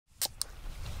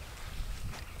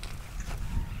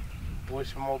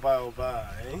bush mobile bar,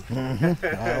 eh?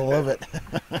 I love it.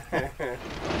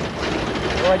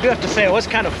 Well, I do have to say, it was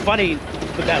kind of funny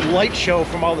with that light show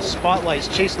from all the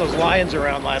spotlights chasing those lions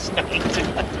around last night.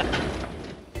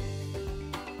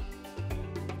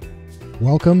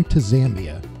 Welcome to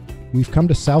Zambia. We've come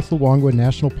to South Luangwa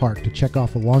National Park to check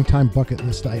off a long-time bucket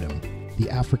list item,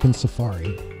 the African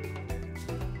safari.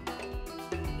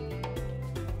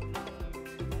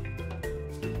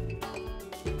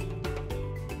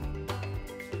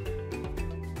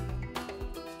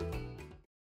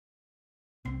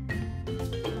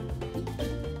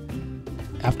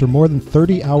 After more than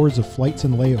 30 hours of flights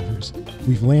and layovers,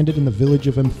 we've landed in the village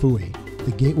of Mfuwe,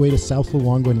 the gateway to South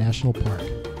Luangwa National Park.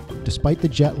 Despite the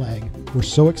jet lag, we're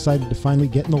so excited to finally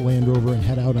get in the Land Rover and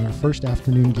head out on our first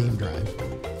afternoon game drive.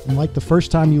 And like the first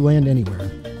time you land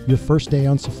anywhere, your first day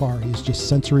on safari is just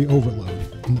sensory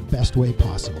overload in the best way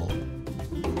possible.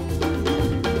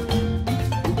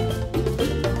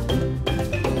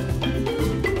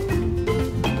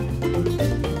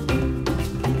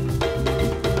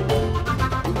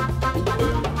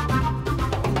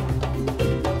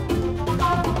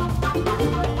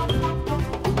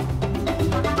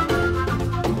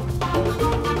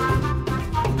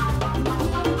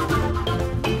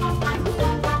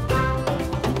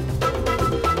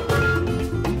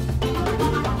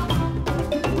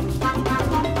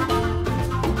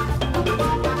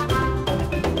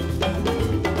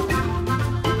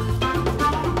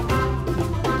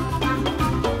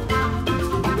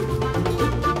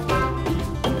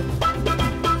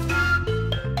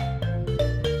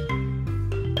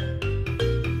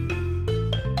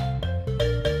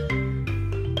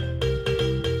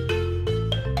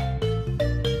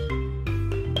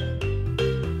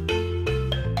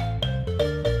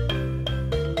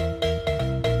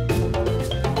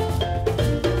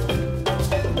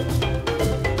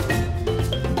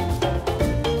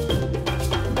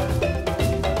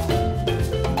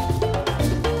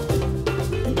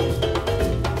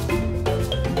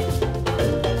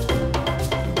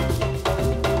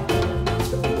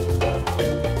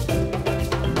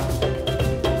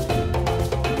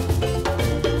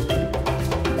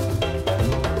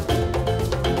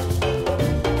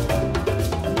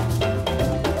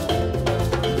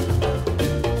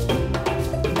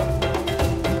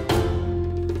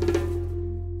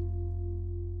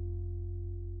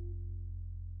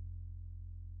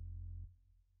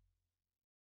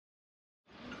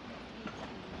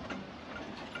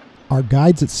 Our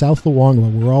guides at South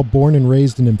Luangwa were all born and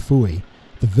raised in Mfuwe,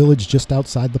 the village just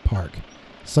outside the park.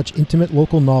 Such intimate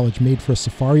local knowledge made for a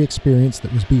safari experience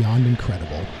that was beyond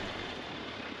incredible.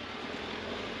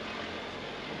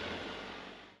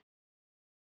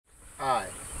 Eye.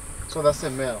 So that's a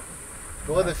male.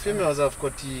 Because the females have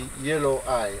got the yellow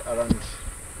eye around.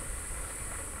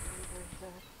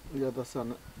 Yeah,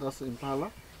 that's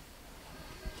impala.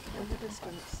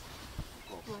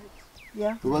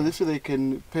 Yeah. Because if they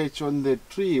can perch on the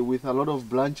tree with a lot of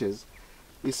branches,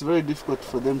 it's very difficult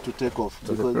for them to take off.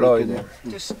 To because deploy, they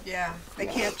can, they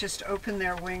can't just open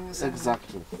their wings.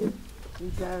 Exactly.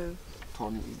 Eagle.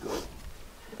 Tawny eagle.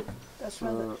 That's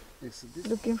so it's this.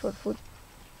 looking for food.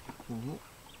 Mm-hmm.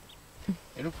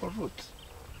 You look for food?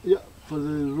 Yeah, for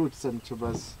the roots and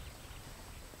tubers.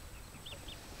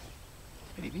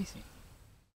 Pretty busy.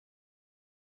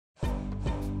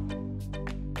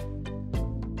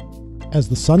 As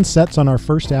the sun sets on our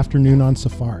first afternoon on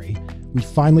safari, we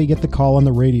finally get the call on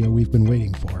the radio we've been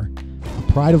waiting for.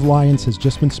 A pride of lions has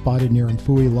just been spotted near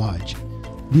Mfuwe Lodge.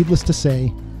 Needless to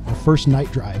say, our first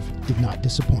night drive did not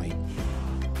disappoint.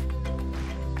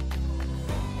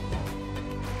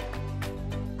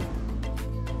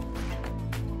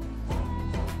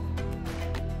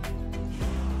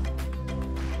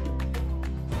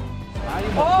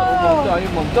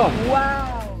 Oh!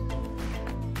 Wow!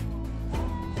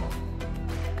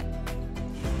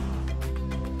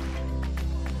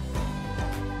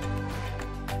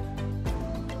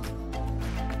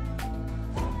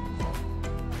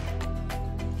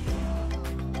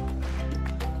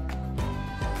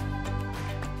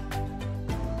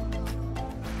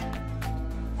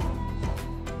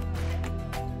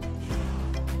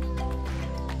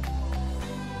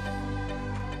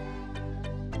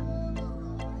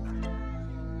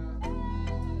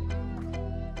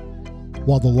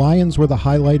 While the lions were the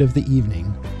highlight of the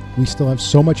evening, we still have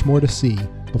so much more to see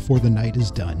before the night is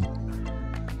done.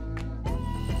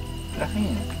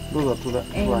 Those are to the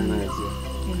hyenas,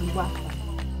 yeah.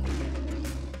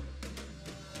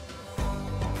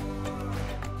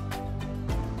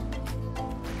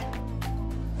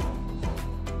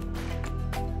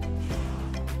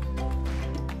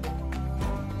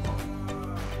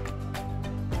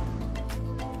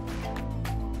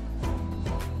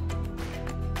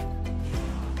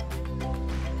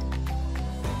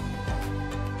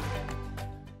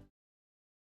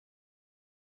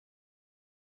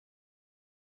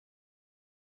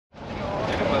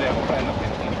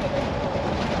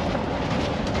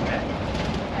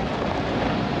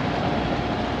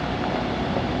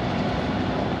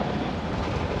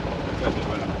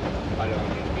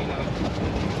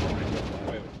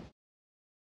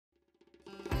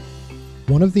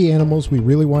 One of the animals we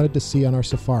really wanted to see on our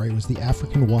safari was the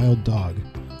African wild dog.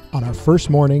 On our first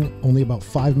morning, only about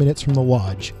 5 minutes from the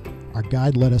lodge, our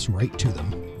guide led us right to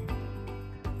them.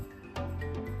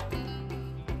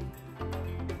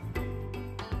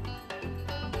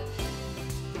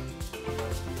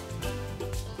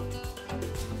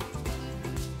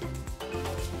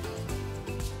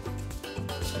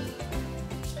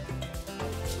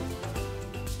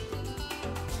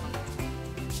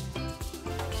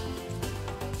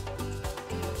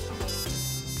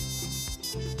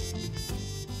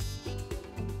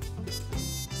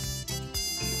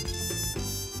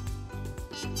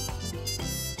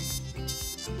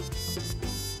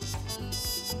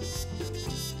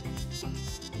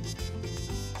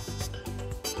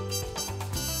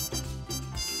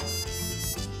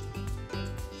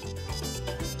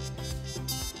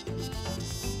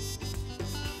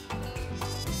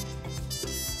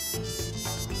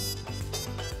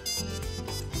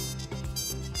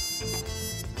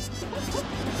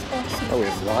 Oh, we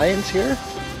have lions here?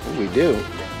 Oh, we do.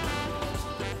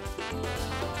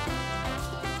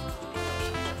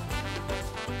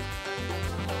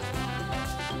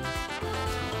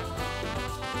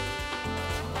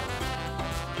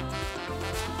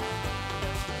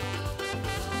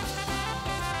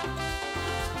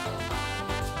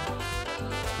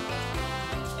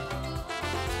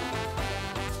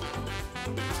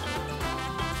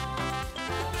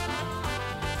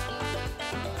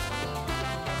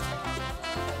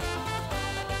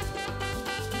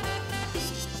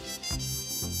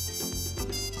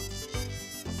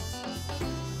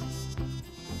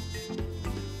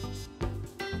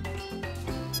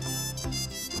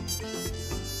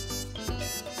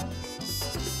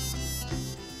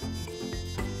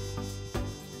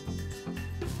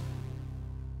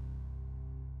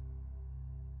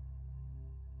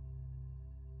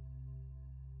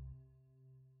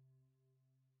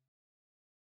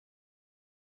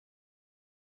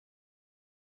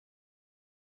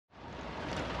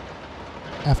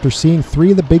 After seeing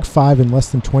 3 of the big 5 in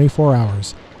less than 24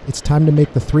 hours, it's time to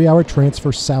make the 3-hour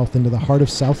transfer south into the heart of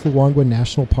South Luangwa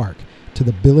National Park to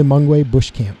the Bilimungwe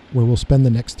Bushcamp, where we'll spend the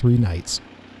next 3 nights.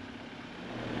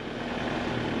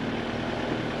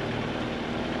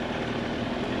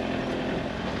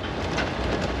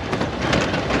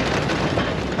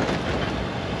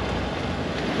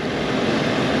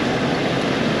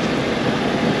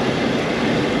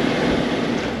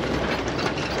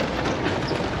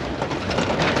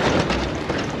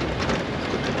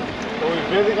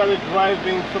 Basically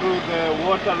driving through the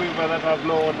water river that has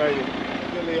no water in it.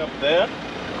 Really up there,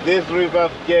 this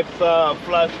river gets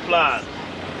flash flood.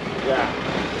 Yeah.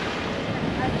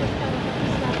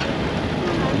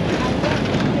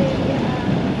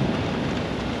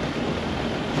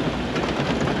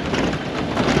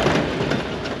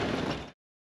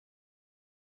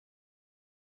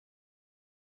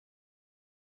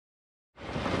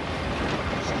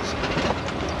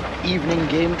 Evening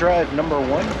game drive number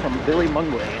 1 from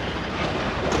Bilimungwe.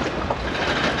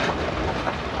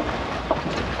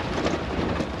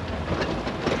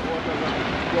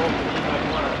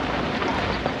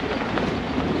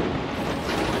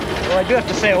 Well, I do have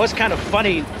to say, it was kind of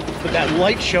funny with that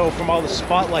light show from all the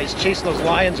spotlights chasing those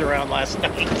lions around last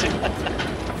night.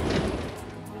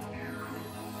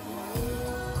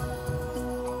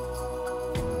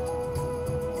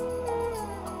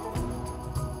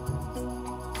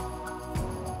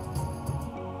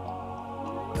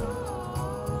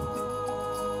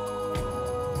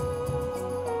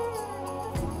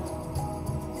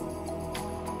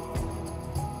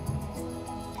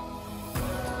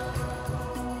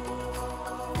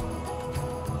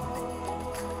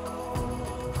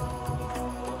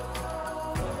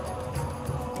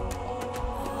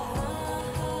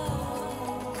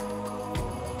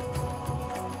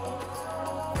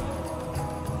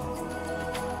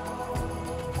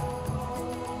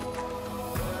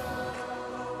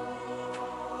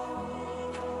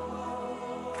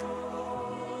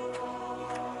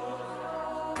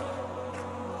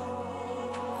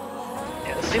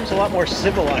 It seems a lot more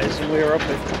civilized than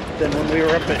when we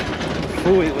were up at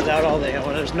Mfuwe without all the,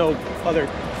 when there's no other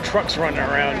trucks running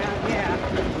around. Yeah.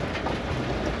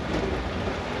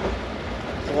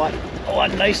 It's a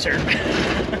lot nicer.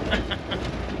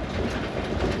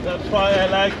 That's why I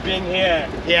like being here.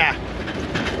 Yeah.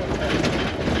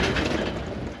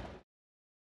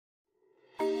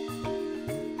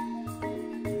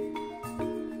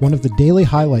 One of the daily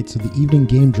highlights of the evening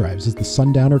game drives is the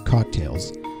sundowner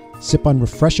cocktails. Sip on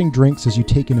refreshing drinks as you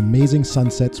take in amazing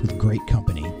sunsets with great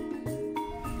company.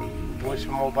 Watch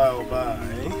mobile bar,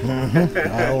 eh?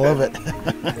 I love it.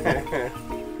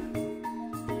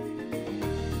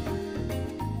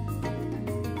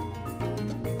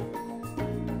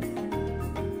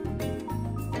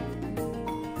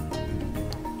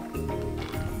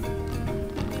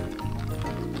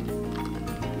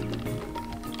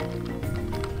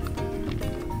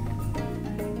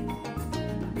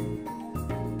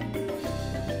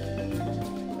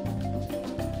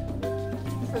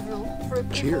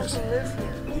 Cheers. People live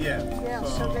here. Yeah. Yeah,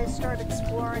 so they start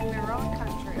exploring their own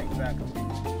country. Exactly.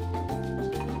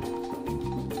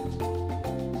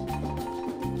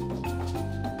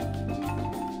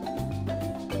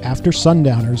 After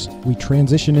sundowners, we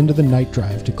transition into the night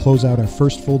drive to close out our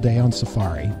first full day on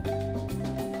safari.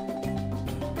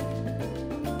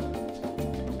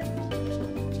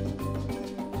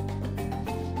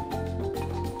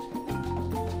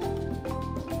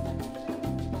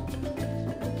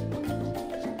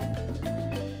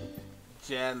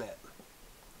 Janet.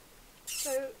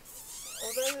 So,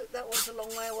 although that was a long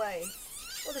way away,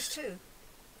 well, there's 2,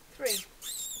 3.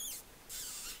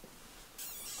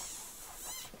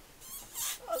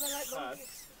 Oh, they're like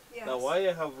monkeys. Yes. Now, why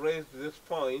I have raised this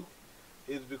point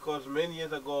is because many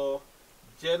years ago,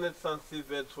 genets and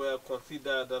civets were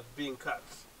considered as being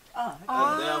cats. Ah,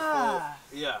 And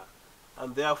therefore, yeah,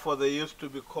 and therefore they used to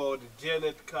be called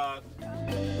genet cats.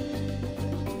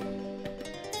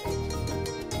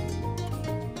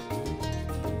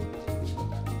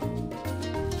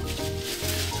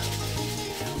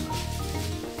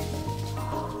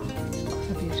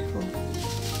 how beautiful.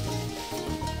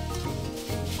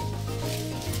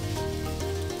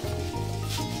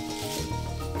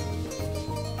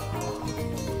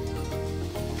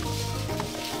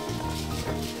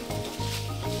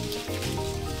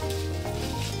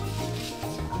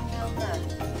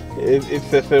 It's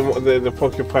the same, the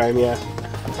porcupine, yeah.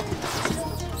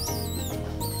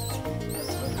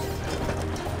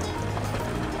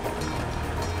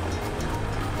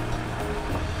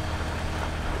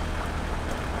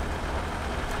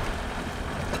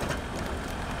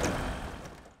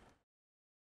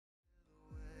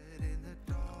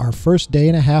 Our first day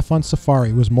and a half on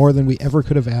safari was more than we ever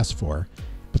could have asked for,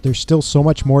 but there's still so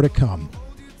much more to come.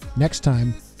 Next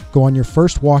time, go on your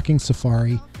first walking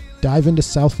safari, dive into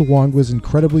South Luangwa's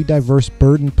incredibly diverse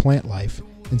bird and plant life,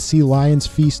 and see lions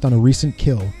feast on a recent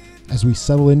kill as we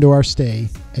settle into our stay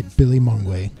at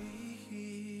Bilimungwe.